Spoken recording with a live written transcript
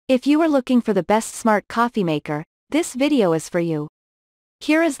If you are looking for the best smart coffee maker, this video is for you.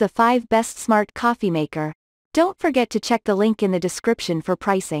 Here is the 5 best smart coffee maker. Don't forget to check the link in the description for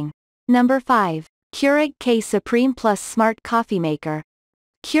pricing. Number 5. Keurig K Supreme Plus Smart Coffee Maker.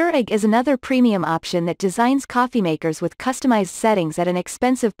 Keurig is another premium option that designs coffee makers with customized settings at an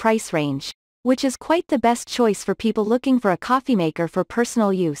expensive price range, which is quite the best choice for people looking for a coffee maker for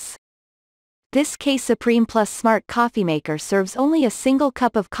personal use. This K Supreme Plus Smart Coffee Maker serves only a single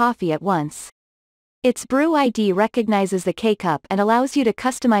cup of coffee at once. Its brew ID recognizes the K-cup and allows you to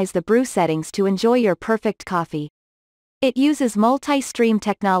customize the brew settings to enjoy your perfect coffee. It uses multi-stream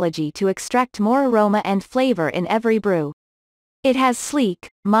technology to extract more aroma and flavor in every brew. It has sleek,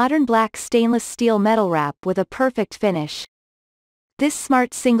 modern black stainless steel metal wrap with a perfect finish. This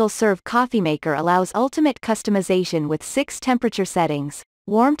smart single-serve coffee maker allows ultimate customization with 6 temperature settings,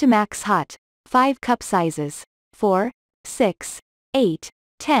 warm to max hot, 5 cup sizes, 4, 6, 8,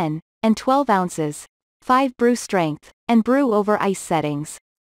 10, and 12 ounces, 5 brew strength, and brew over ice settings.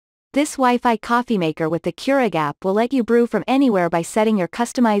 This Wi-Fi coffee maker with the Keurig app will let you brew from anywhere by setting your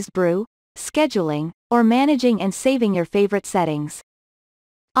customized brew, scheduling, or managing and saving your favorite settings.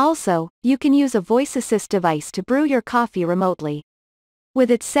 Also, you can use a voice assist device to brew your coffee remotely.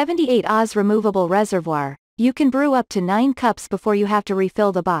 With its 78 Oz removable reservoir, you can brew up to 9 cups before you have to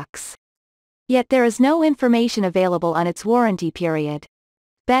refill the box. Yet there is no information available on its warranty period.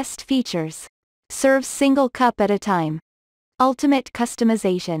 Best features. Serves single cup at a time. Ultimate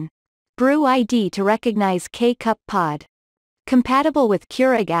customization. Brew ID to recognize K-cup pod. Compatible with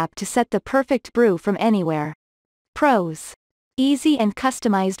Keurig app to set the perfect brew from anywhere. Pros. Easy and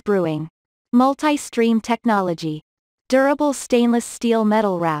customized brewing. Multi-stream technology. Durable stainless steel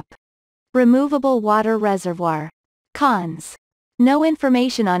metal wrap. Removable water reservoir. Cons. No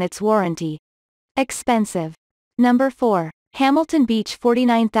information on its warranty. Expensive. Number 4. Hamilton Beach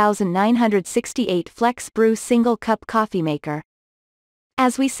 49968 Flex Brew Single Cup Coffee Maker.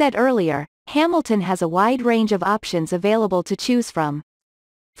 As we said earlier, Hamilton has a wide range of options available to choose from.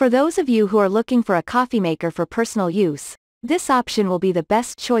 For those of you who are looking for a coffee maker for personal use, this option will be the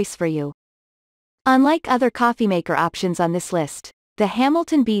best choice for you. Unlike other coffee maker options on this list, the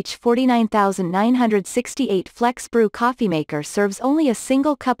Hamilton Beach 49968 Flex Brew Coffee Maker serves only a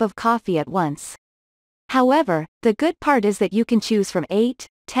single cup of coffee at once. However, the good part is that you can choose from 8,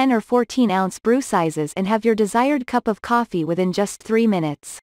 10 or 14 ounce brew sizes and have your desired cup of coffee within just 3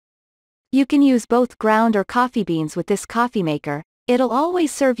 minutes. You can use both ground or coffee beans with this coffee maker. It'll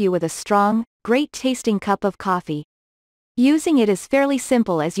always serve you with a strong, great tasting cup of coffee. Using it is fairly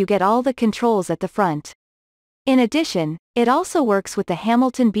simple as you get all the controls at the front. In addition, it also works with the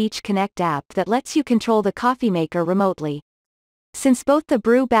Hamilton Beach Connect app that lets you control the coffee maker remotely. Since both the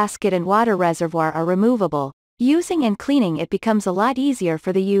brew basket and water reservoir are removable, using and cleaning it becomes a lot easier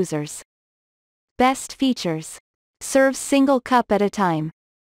for the users. Best features. Serves single cup at a time.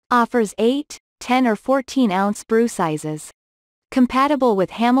 Offers 8, 10 or 14 ounce brew sizes. Compatible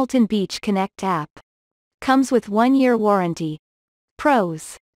with Hamilton Beach Connect app. Comes with 1-year warranty.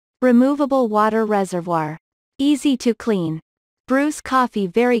 Pros. Removable water reservoir. Easy to clean. Brews coffee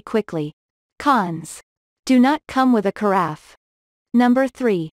very quickly. Cons. Do not come with a carafe. Number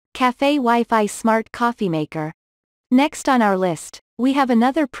 3. Cafe Wi-Fi Smart Coffee Maker. Next on our list, we have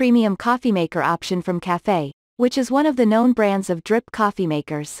another premium coffee maker option from Cafe, which is one of the known brands of drip coffee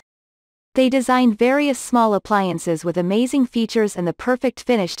makers. They designed various small appliances with amazing features and the perfect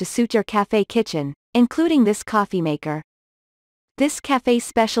finish to suit your cafe kitchen, including this coffee maker. This Cafe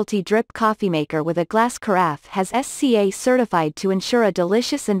specialty drip coffee maker with a glass carafe has SCA certified to ensure a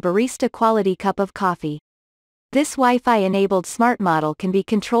delicious and barista quality cup of coffee. This Wi-Fi enabled smart model can be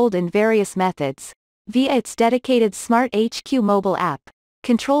controlled in various methods, via its dedicated Smart HQ mobile app,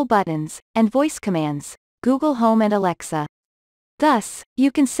 control buttons, and voice commands, Google Home and Alexa. Thus, you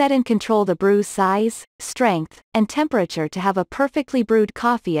can set and control the brew's size, strength, and temperature to have a perfectly brewed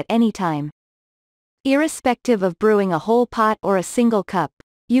coffee at any time. Irrespective of brewing a whole pot or a single cup,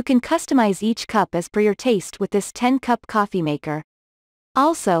 you can customize each cup as per your taste with this 10-cup coffee maker.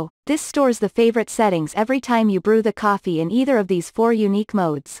 Also, this stores the favorite settings every time you brew the coffee in either of these 4 unique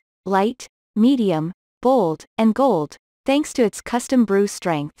modes: light, medium, bold, and gold, thanks to its custom brew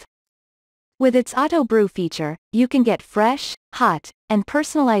strength. With its auto brew feature, you can get fresh, hot, and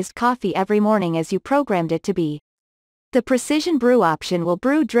personalized coffee every morning as you programmed it to be. The precision brew option will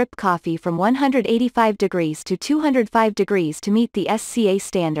brew drip coffee from 185 degrees to 205 degrees to meet the SCA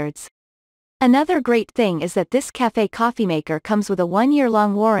standards. Another great thing is that this Cafe coffee maker comes with a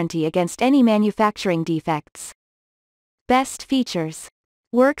 1-year-long warranty against any manufacturing defects. Best features.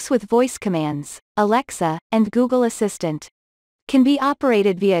 Works with voice commands, Alexa, and Google Assistant. Can be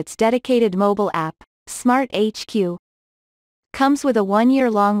operated via its dedicated mobile app, Smart HQ. Comes with a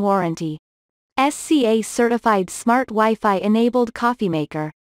 1-year-long warranty. SCA certified smart Wi-Fi enabled coffee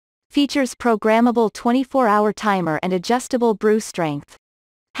maker. Features programmable 24-hour timer and adjustable brew strength.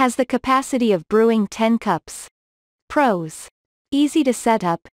 Has the capacity of brewing 10 cups. Pros. Easy to set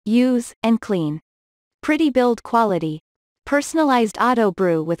up, use, and clean. Pretty build quality. Personalized auto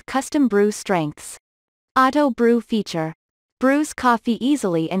brew with custom brew strengths. Auto brew feature. Brews coffee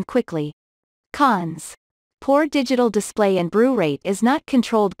easily and quickly. Cons. Poor digital display and brew rate is not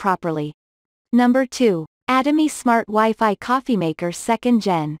controlled properly. Number 2. Atomy Smart Wi-Fi Coffee Maker 2nd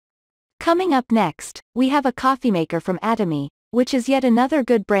Gen. Coming up next, we have a coffee maker from Atomy, which is yet another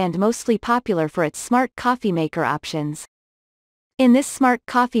good brand mostly popular for its smart coffee maker options. In this smart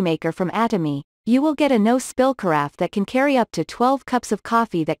coffee maker from Atomy, you will get a no-spill carafe that can carry up to 12 cups of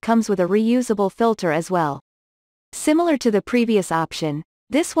coffee that comes with a reusable filter as well. Similar to the previous option,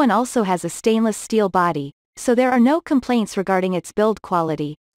 this one also has a stainless steel body, so there are no complaints regarding its build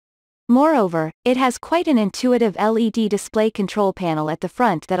quality. Moreover, it has quite an intuitive LED display control panel at the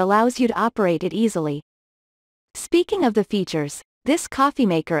front that allows you to operate it easily. Speaking of the features, this coffee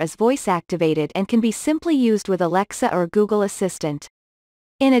maker is voice activated and can be simply used with Alexa or Google Assistant.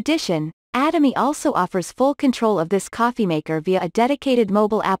 In addition, Atomy also offers full control of this coffee maker via a dedicated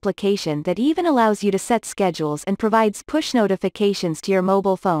mobile application that even allows you to set schedules and provides push notifications to your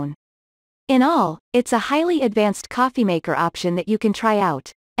mobile phone. In all, it's a highly advanced coffee maker option that you can try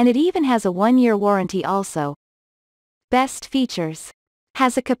out, and it even has a 1-year warranty also. Best features.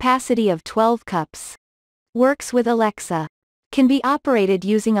 Has a capacity of 12 cups. Works with Alexa. Can be operated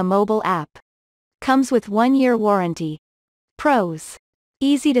using a mobile app. Comes with 1-year warranty. Pros.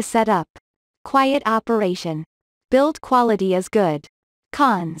 Easy to set up. Quiet operation. Build quality is good.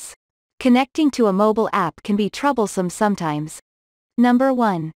 Cons. Connecting to a mobile app can be troublesome sometimes. Number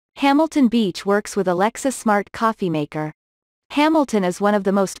 1. Hamilton Beach works with Alexa Smart Coffee Maker. Hamilton is one of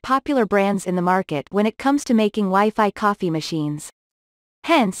the most popular brands in the market when it comes to making Wi-Fi coffee machines.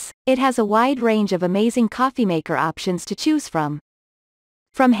 Hence, it has a wide range of amazing coffee maker options to choose from.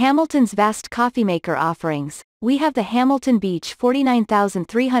 From Hamilton's vast coffee maker offerings, we have the Hamilton Beach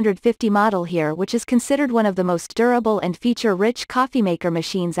 49350 model here, which is considered one of the most durable and feature-rich coffee maker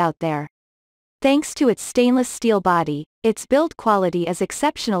machines out there. Thanks to its stainless steel body, its build quality is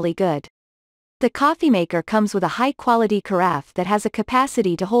exceptionally good. The coffee maker comes with a high-quality carafe that has a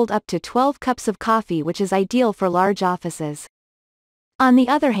capacity to hold up to 12 cups of coffee, which is ideal for large offices. On the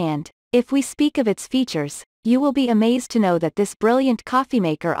other hand, if we speak of its features, you will be amazed to know that this brilliant coffee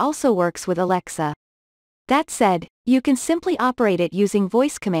maker also works with Alexa. That said, you can simply operate it using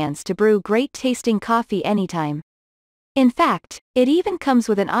voice commands to brew great-tasting coffee anytime. In fact, it even comes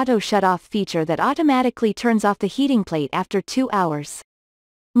with an auto shut-off feature that automatically turns off the heating plate after 2 hours.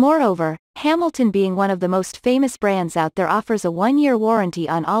 Moreover, Hamilton, being one of the most famous brands out there, offers a 1-year warranty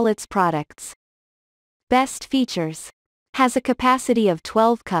on all its products. Best features. Has a capacity of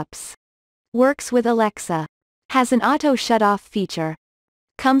 12 cups. Works with Alexa. Has an auto shut-off feature.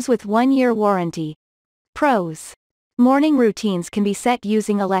 Comes with 1-year warranty. Pros. Morning routines can be set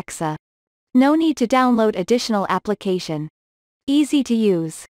using Alexa. No need to download additional application. Easy to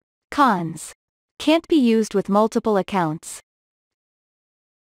use. Cons. Can't be used with multiple accounts.